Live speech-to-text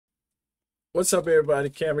What's up, everybody?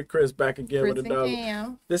 Cameron Chris back again Chris with and another.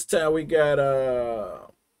 Cam. This time we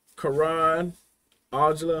got Karan,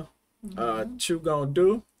 Aujla, Chew Gon'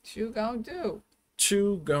 Do. Chew gon' do.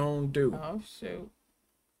 Chew Gon' Do. Oh shoot.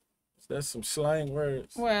 That's some slang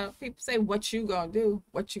words. Well, people say what you gonna do.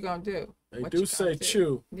 What you gonna do? They What do you say gonna do?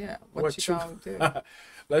 chew. Yeah. What you gonna do?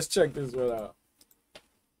 Let's check this one out.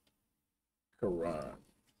 Karan.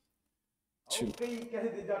 Chew.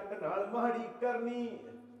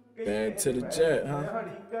 Bad to the jet, huh?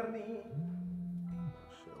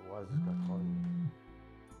 Shit, why is this guy calling me?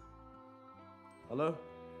 Hello?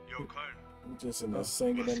 Yo, Karan. I'm just in there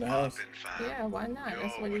singing in the house. Yeah, why not?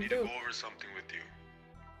 That's what we you need to do. go over something with you.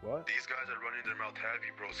 What? These guys are running their mouth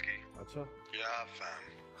heavy, broski. अच्छा Yeah, fam.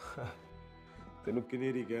 तेनू किन्नी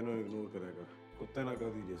री कहनो ignore करेगा कुत्ते ना कर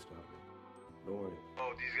दीजिए star don't worry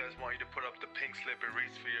Oh, these guys want you to put up the pink slip and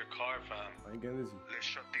race for your car, fam. I ain't कहते सी Let's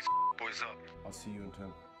shut these boys up. I'll see you in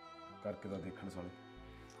 10 करके दा देखण साले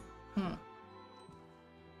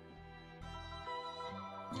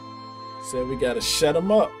Said we gotta shut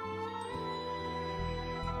them up.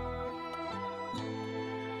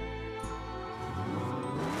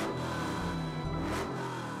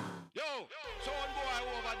 Yo, son boy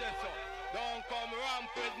over there, so don't come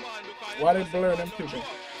rampant, man. Why they blur them people?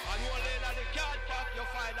 And you lay like the cat pack, you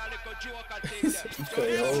find a little joke and things there.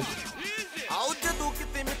 Okay, hold it. Easy. ਆਉ ਜਦੋਂ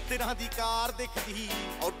ਕਿਤੇ ਮਿੱਤਰਾਂ ਦੀ ਕਾਰ ਦਿਖਦੀ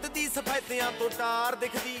ਉੱਡਦੀ ਸਫੈਦਿਆਂ ਤੋਂ ਡਾਰ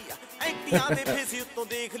ਦਿਖਦੀ ਐਂਟੀਆਂ ਦੇ face ਉੱਤੋਂ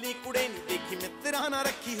ਦੇਖ ਲਈ ਕੁੜੇ ਨਹੀਂ ਦੇਖੀ ਮਿੱਤਰਾਂ ਨਾਲ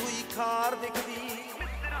ਰੱਖੀ ਹੋਈ ਖਾਰ ਦਿਖਦੀ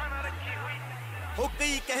ਹੋ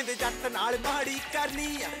ਕਈ ਕਹਿੰਦੇ ਜੱਟ ਨਾਲ ਮਾੜੀ ਕਰਨੀ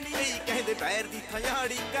ਕਈ ਕਹਿੰਦੇ ਬੈਰ ਦੀ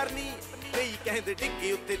ਥਿਆੜੀ ਕਰਨੀ ਕਈ ਕਹਿੰਦੇ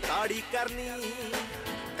ਡਿੱਗੇ ਉੱਤੇ ਤਾੜੀ ਕਰਨੀ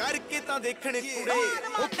ਕਰਕੇ ਤਾਂ ਦੇਖਣ ਕੁੜੇ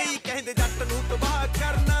ਹੋ ਕਈ ਕਹਿੰਦੇ ਜੱਟ ਨੂੰ ਤਬਾਹ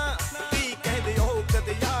ਕਰਨਾ ਕਈ ਕਹਿੰਦੇ ਉਹ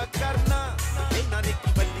ਕਦੇ ਆ ਕਰਨਾ ਇਹਨਾਂ ਨੇ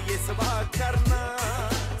ਕੀ ਬੱਲੀਏ ਸਵਾਹ ਕਰਨਾ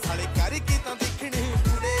ਸਾਲੇ ਕਰਕੇ ਤਾਂ ਦੇਖਣ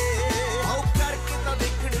ਕੁੜੇ ਆਓ ਕਰਕੇ ਤਾਂ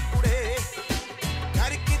ਦੇਖਣ ਕੁੜੇ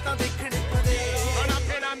ਕਰਕੇ ਤਾਂ ਦੇਖਣ ਕੁੜੇ Run up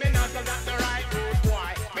in a minute, so that's the right road, boy.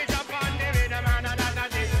 Bitch up on the rhythm and another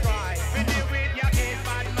destroy. With the with your game,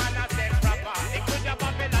 bad man, I said proper. It could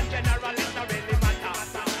have been a general, it don't really matter.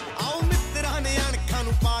 ਆਓ ਮਿੱਤਰਾਂ ਨੇ ਅਣਖਾਂ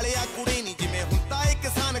ਨੂੰ ਪਾਲਿਆ ਕੁੜੇ ਨਹੀਂ ਜਿਵੇਂ ਹੁੰਦਾ ਏ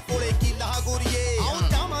ਕਿਸਾਨ ਕੋਲੇ ਕੀਲਾ ਗੋਰੀਏ ਆਓ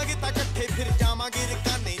ਜਾਵਾਂਗੇ ਤਾਂ ਇਕੱਠੇ ਫਿਰ ਜਾਵਾਂਗੇ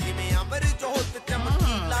ਰਕਾਨੇ ਜਿਵੇਂ ਅਮਰ ਜੋਤ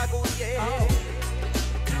ਚਮਕੀਲਾ ਗੋਰੀਏ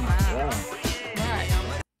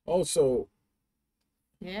Oh, so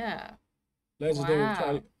Yeah. legendary Wow.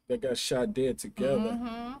 probably that got shot dead together.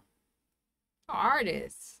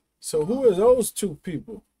 Artists. So who are those two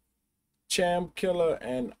people? Cham Killer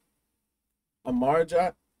and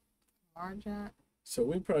Amarjot? Marjot. So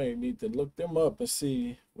we probably need to look them up and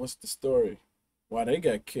see what's the story, why they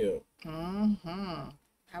got killed.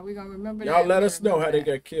 How we gonna remember that? Y'all let We us know how remember they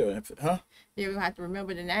that. got killed, huh? Yeah, we'll have to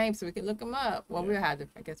remember the names so we can look them up. Well, we'll have to,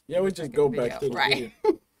 I guess. Yeah, we just check go the back to video. the right.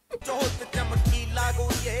 video. ਜੋਤ ਚਮਕੀਲਾ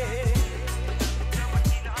ਗੋਰੀਏ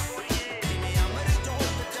ਜਿਵੇਂ ਅਮਰ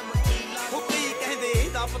ਜੋਤ ਚਮਕੀਲਾ ਹੋ ਕਈ ਕਹਿੰਦੇ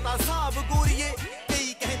ਇਹਦਾ ਪਤਾ ਸਾਬ ਗੋਰੀਏ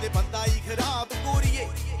ਕਈ ਕਹਿੰਦੇ ਬੰਦਾ ਹੀ ਖਰਾਬ ਗੋਰੀਏ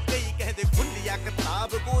ਕਈ ਕਹਿੰਦੇ ਖੁੱਲੀਆ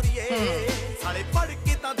ਕਿਤਾਬ ਗੋਰੀਏ ਸਾਲੇ ਪੜ੍ਹ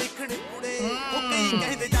ਕੇ ਤਾਂ ਦੇਖਣ ਕੁੜੇ ਹੋ ਕਈ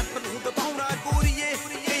ਕਹਿੰਦੇ ਜੱਟ ਨੂੰ ਦਬਾਉਣਾ ਗੋਰੀਏ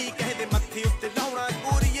ਕਈ ਕਹਿੰਦੇ ਮੱਥੇ ਉੱਤੇ ਲਾਉਣਾ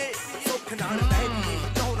ਗੋਰੀਏ ਸੁੱਖ ਨਾਲ ਲੈ ਕੇ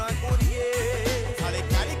ਜਾਉਣਾ ਗੋਰੀਏ ਸਾਲੇ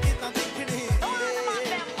ਕਰਕੇ ਤਾਂ ਦੇਖਣ ਕੁੜੇ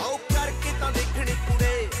ਆਓ ਕਰਕੇ ਤਾਂ ਦੇਖਣ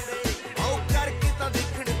ਕੁੜੇ ਆਓ ਕਰਕੇ ਤਾਂ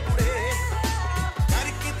ਦੇਖਣ ਕੁੜੇ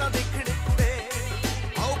ਕਰਕੇ ਤਾਂ ਦੇਖਣ ਕੁੜੇ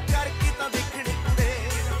ਆਓ ਕਰਕੇ ਤਾਂ ਦੇਖਣ ਕੁੜੇ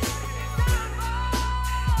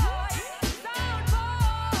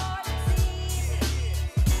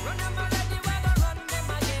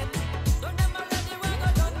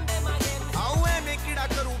ਆਓ ਐਵੇਂ ਕਿਹੜਾ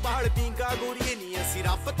ਕਰੂ ਬਾਲ ਪੀਂਗਾ ਗੋਰੀਏ ਨੀ ਅਸੀਂ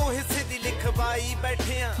ਰੱਬ ਤੋਂ ਹਿੱਸੇ ਦੀ ਲਿਖਵਾਈ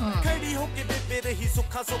ਬੈਠੇ ਆਂ ਖੜੀ ਹੋ ਕੇ ਬੇਬੇ ਰਹੀ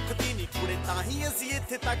ਸੁੱਖਾ ਸੁੱਖ ਦੀ ਨੀ ਕੁੜੇ ਤਾਂ ਹੀ ਅਸੀਂ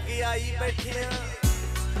ਇੱਥੇ ਤੱਕ ਆਈ ਬੈਠੇ ਆਂ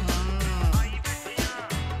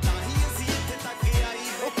ਤਾਂ ਹੀ ਅਸੀਂ ਇੱਥੇ ਤੱਕ ਆਈ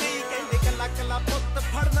ਉਹ ਕਈ ਕਹਿੰਦੇ ਕੱਲਾ ਕੱਲਾ ਪੁੱਤ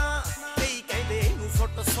ਫੜਨਾ ਕਈ ਕਹਿੰਦੇ ਇਹਨੂੰ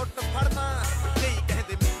ਸੁੱਟ ਸੁੱਟ ਫੜਨਾ ਕਈ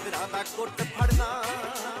ਕਹਿੰਦੇ ਮਿੱਤਰਾਂ ਦਾ ਗੁੱਟ ਫੜਨਾ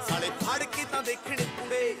ਸਾਲੇ ਫੜ ਕੇ ਤਾਂ ਦੇਖਣ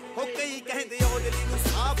ਕੁੜੇ ਉਹ ਕਈ ਕਹਿੰਦੇ ਔਜਲੀ ਨੂੰ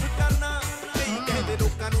ਸਾਫ਼ ਕਰਨਾ ਕਈ ਕਹਿੰਦੇ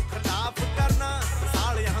ਲੋਕਾਂ ਨੂੰ ਖਿਲਾਫ ਕਰਨਾ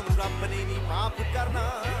ਸਾਲਿਆਂ ਨੂੰ ਰੱਬ ਨੇ ਨਹੀਂ ਮਾਫ ਕਰਨਾ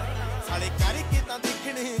ਸਾਲੇ ਕਰਕੇ ਤਾਂ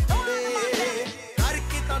ਦੇਖਣ ਕੁੜੇ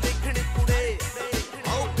ਕਰਕੇ ਤਾਂ ਦੇਖਣ ਕੁੜੇ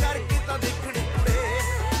ਆਓ ਕਰਕੇ ਤਾਂ ਦੇਖਣ ਕੁੜੇ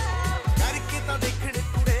ਕਰਕੇ ਤਾਂ ਦੇਖਣ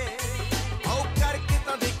ਕੁੜੇ ਆਓ ਕਰਕੇ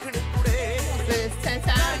ਤਾਂ ਦੇਖਣ ਕੁੜੇ So it's 10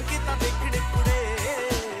 times. ਕਰਕੇ ਤਾਂ ਦੇਖਣ ਕੁੜੇ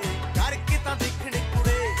ਕਰਕੇ ਤਾਂ ਦੇਖਣ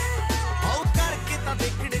ਕੁੜੇ ਆਓ ਕਰਕੇ ਤਾਂ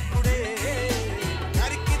ਦੇਖਣ ਕੁੜੇ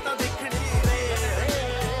ਕਰਕੇ ਤਾਂ ਦੇਖਣ ਕੁੜੇ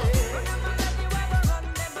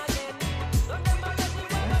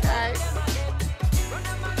Okay.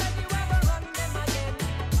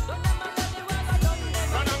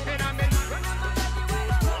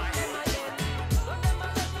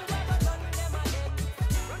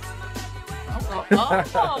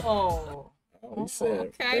 Oh. He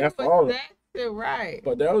said, Okay, F what's all. that? You're right.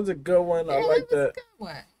 But that was a good one. I Yeah, like that was a that. good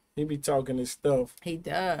one. He be talking his stuff. He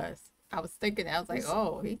does. I was thinking, I was like,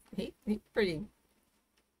 oh, he pretty.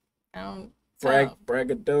 Tough.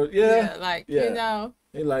 Braggadocio. Yeah, Yeah. like Yeah. you know.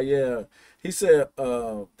 He like, yeah. He said,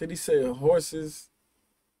 did he say horses?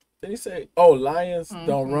 Did he say, oh, lions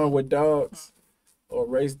don't run with dogs or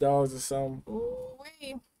race dogs or something?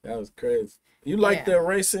 Ooh-wee. That was crazy. You like Yeah. that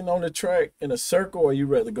racing on the track in a circle, or you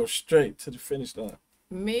rather go straight to the finish line?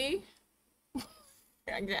 Me?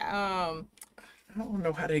 I don't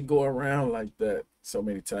know how they go around like that so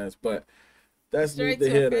many times, but that's Straight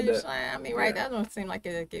neither to here a nor finish there. line. I mean, right? That don't seem like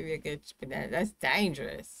it'll give you a good. That's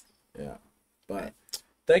dangerous. Yeah, but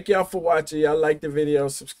thank y'all for watching. Y'all like the video,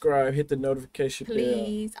 subscribe, hit the notification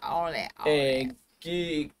Please, all that. bell, and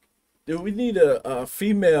do we need a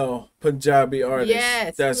female Punjabi artist?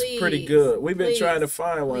 Yes, that's please, pretty good. We've been trying to please,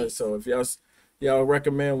 find one, please. so if y'all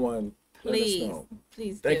recommend one, let us Please, know.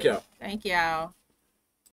 please. Thank do. y'all. Thank y'all.